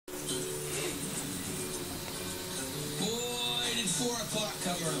4 o'clock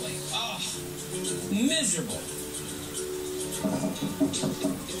come early. Oh, miserable.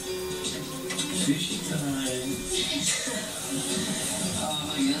 Sushi time. Oh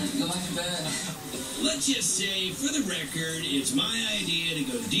my God, go back to bed. Let's just say, for the record, it's my idea to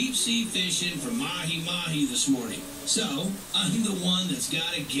go deep-sea fishing for mahi-mahi this morning. So, I'm the one that's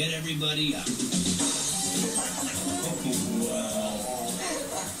got to get everybody up. Wow.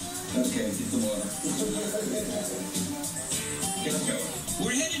 Okay, get the water. Let's go.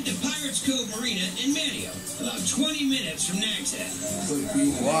 We're headed to Pirates Cove Marina in Manio, about 20 minutes from Nag's Head.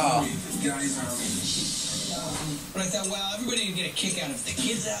 Wow. Guys, But I thought, well, everybody would get a kick out of it. The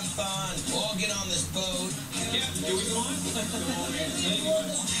kids have fun. We'll all get on this boat. yeah, do we go on?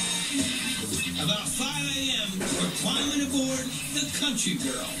 About 5 a.m., we're climbing aboard the Country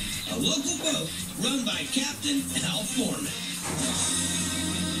Girl, a local boat run by Captain Al Foreman.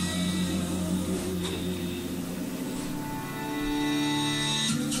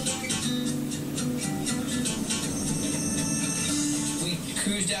 We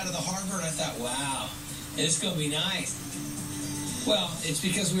cruised out of the harbor, and I thought, wow, it's going to be nice. Well, it's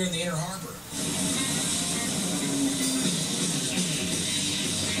because we were in the inner harbor.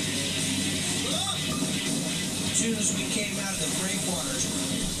 As soon as we came out of the breakwaters,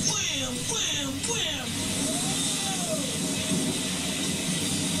 wham, wham, wham!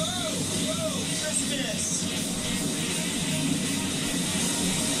 Whoa, whoa, Christmas!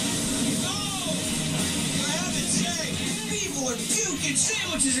 Oh, for heaven's sake! People are puking,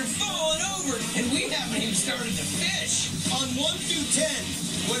 sandwiches are falling over, and we haven't even started to fish. On 1 through 10,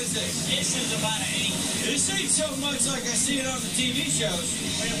 what is this? This is about an 8. This ain't so much like I see it on the TV shows.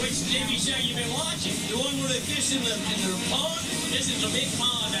 Man, which TV show you been watching? The one where they fish in the pond? This is a big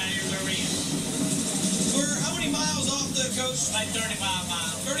pond out here where we We're how many miles off the coast? like 35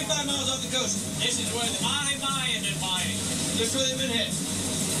 miles. 35 miles off the coast. This is where the mahi-mahi have been fighting. That's where they've been hit.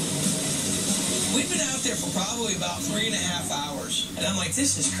 We've been out there for probably about 3.5 hours. And I'm like,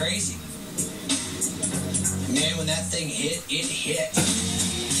 this is crazy. Man, when that thing hit, it hit.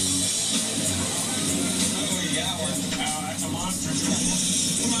 Oh, we got one. Oh, that's a monster.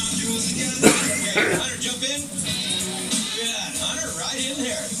 Come on, Jules, again. Okay, Hunter, jump in. Yeah, Hunter, right in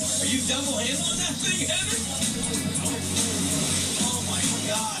there. Are you double handling that thing, Hunter? Oh my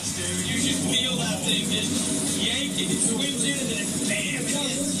gosh, dude. You should feel that thing just yanking. It swims in and then it bam, it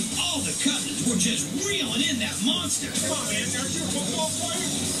hits. All the cousins were just reeling in that monster. Come on, man. Aren't you a football player?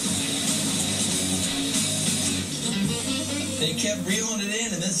 They kept reeling it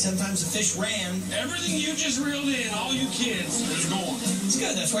in, and then sometimes the fish ran. Everything you just reeled in, all you kids, is gone. It's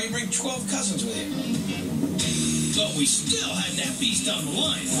good. That's why you bring 12 cousins with you. But we still had that beast on the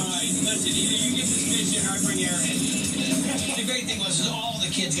line. All right, listen, either you get this fish in or I bring Aaron in. The great thing was is all the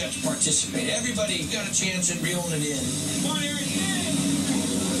kids got to participate. Everybody got a chance at reeling it in. Come on, Aaron.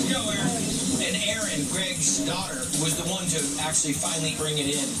 Let's go, Aaron. And Erin, Greg's daughter, was the one to actually finally bring it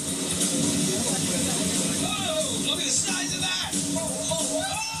in. Oh, look at the size of that!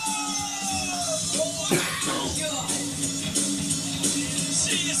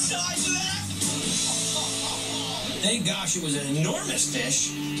 See the size of that? Thank gosh it was an enormous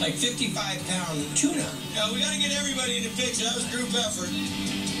fish, like 55-pound tuna. We got to get everybody in the picture. That was a group effort.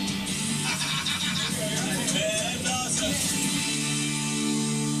 That's awesome.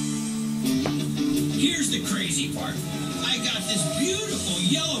 Here's the crazy part. I got this beautiful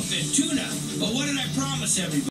yellowfin tuna, but what did I promise everybody?